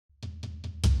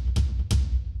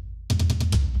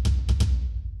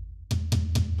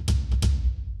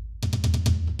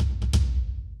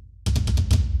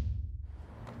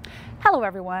Hello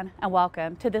everyone, and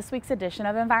welcome to this week's edition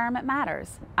of Environment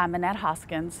Matters. I'm Annette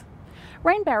Hoskins.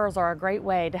 Rain barrels are a great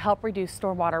way to help reduce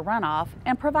stormwater runoff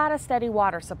and provide a steady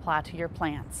water supply to your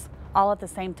plants, all at the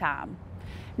same time.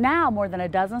 Now more than a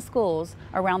dozen schools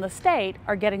around the state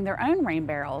are getting their own rain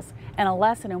barrels and a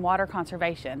lesson in water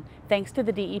conservation thanks to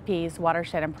the DEP's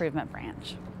Watershed Improvement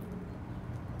Branch.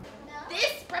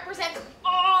 This represents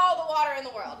all the water in the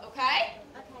world, okay?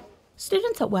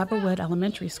 Students at Weberwood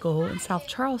Elementary School in South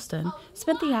Charleston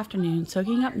spent the afternoon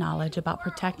soaking up knowledge about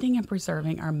protecting and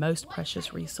preserving our most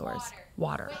precious resource,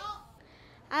 water.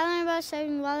 I learned about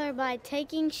saving water by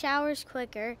taking showers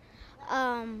quicker,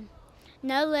 no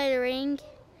littering,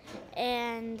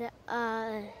 and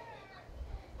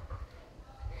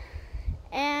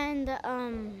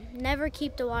never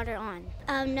keep the water on.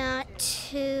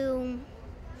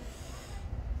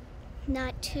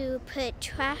 Not to put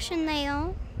trash in there.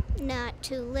 Not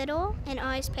too little, and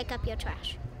always pick up your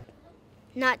trash.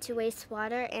 Not to waste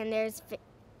water, and there's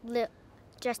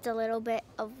just a little bit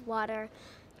of water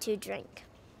to drink.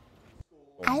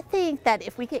 I think that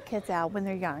if we get kids out when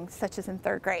they're young, such as in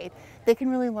 3rd grade, they can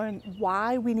really learn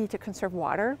why we need to conserve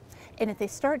water. And if they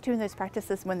start doing those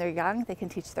practices when they're young, they can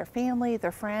teach their family,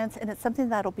 their friends, and it's something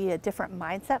that'll be a different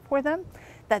mindset for them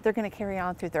that they're going to carry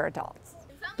on through their adults.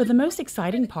 But the most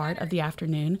exciting part of the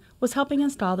afternoon was helping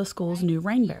install the school's new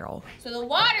rain barrel. So the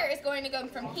water is going to go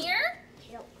from here,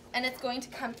 and it's going to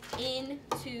come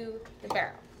into the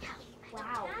barrel.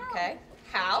 Wow. Okay,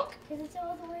 how? Because it's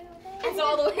all the way over there. It's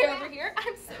all the way over here.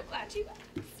 I'm so glad you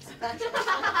asked.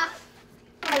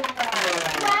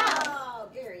 Wow,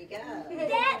 there you go.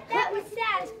 That was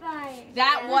satisfying.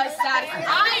 That was satisfying.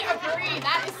 I agree.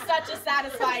 That is such a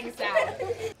satisfying sound.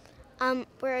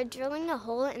 We're drilling a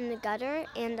hole in the gutter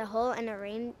and a hole in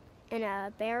a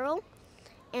barrel,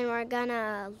 and we're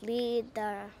gonna lead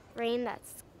the rain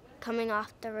that's coming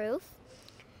off the roof,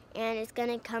 and it's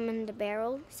gonna come in the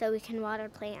barrel so we can water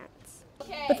plants.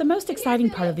 But the most exciting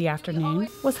part of the afternoon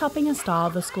was helping install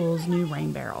the school's new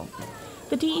rain barrel.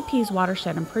 The DEP's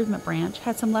Watershed Improvement Branch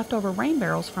had some leftover rain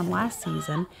barrels from last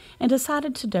season and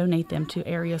decided to donate them to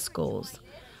area schools.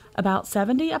 About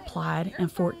 70 applied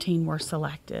and 14 were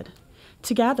selected.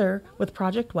 Together with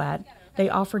Project Wet, they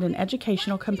offered an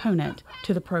educational component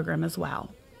to the program as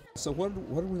well. So what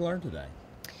did we learn today?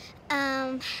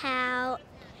 How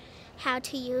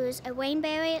to use a rain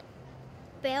barrel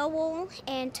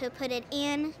and to put it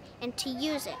in and to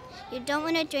use it. You don't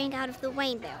want to drink out of the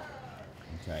rain barrel.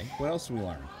 Okay. What else did we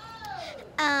learn?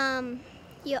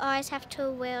 You always have to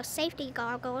wear safety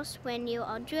goggles when you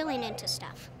are drilling into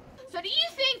stuff. So do you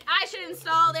think I should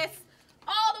install this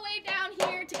all the way down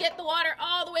here to get the water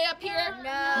all the way up here?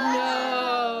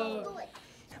 No.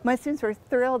 My students were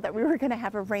thrilled that we were going to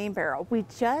have a rain barrel. We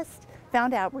just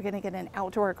found out we're going to get an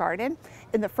outdoor garden,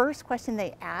 and the first question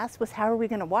they asked was, how are we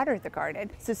going to water the garden?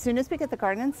 So as soon as we get the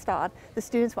garden installed, the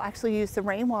students will actually use the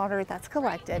rainwater that's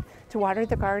collected to water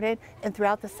the garden, and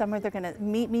throughout the summer they're going to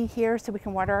meet me here so we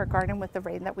can water our garden with the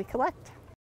rain that we collect.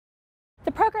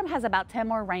 The program has about 10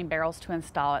 more rain barrels to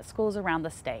install at schools around the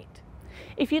state.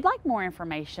 If you'd like more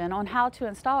information on how to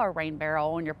install a rain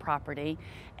barrel on your property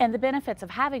and the benefits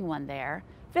of having one there,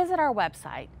 visit our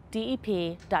website,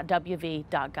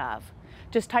 dep.wv.gov.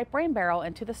 Just type rain barrel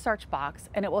into the search box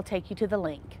and it will take you to the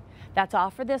link. That's all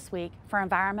for this week. For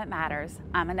Environment Matters,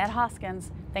 I'm Annette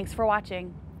Hoskins. Thanks for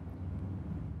watching.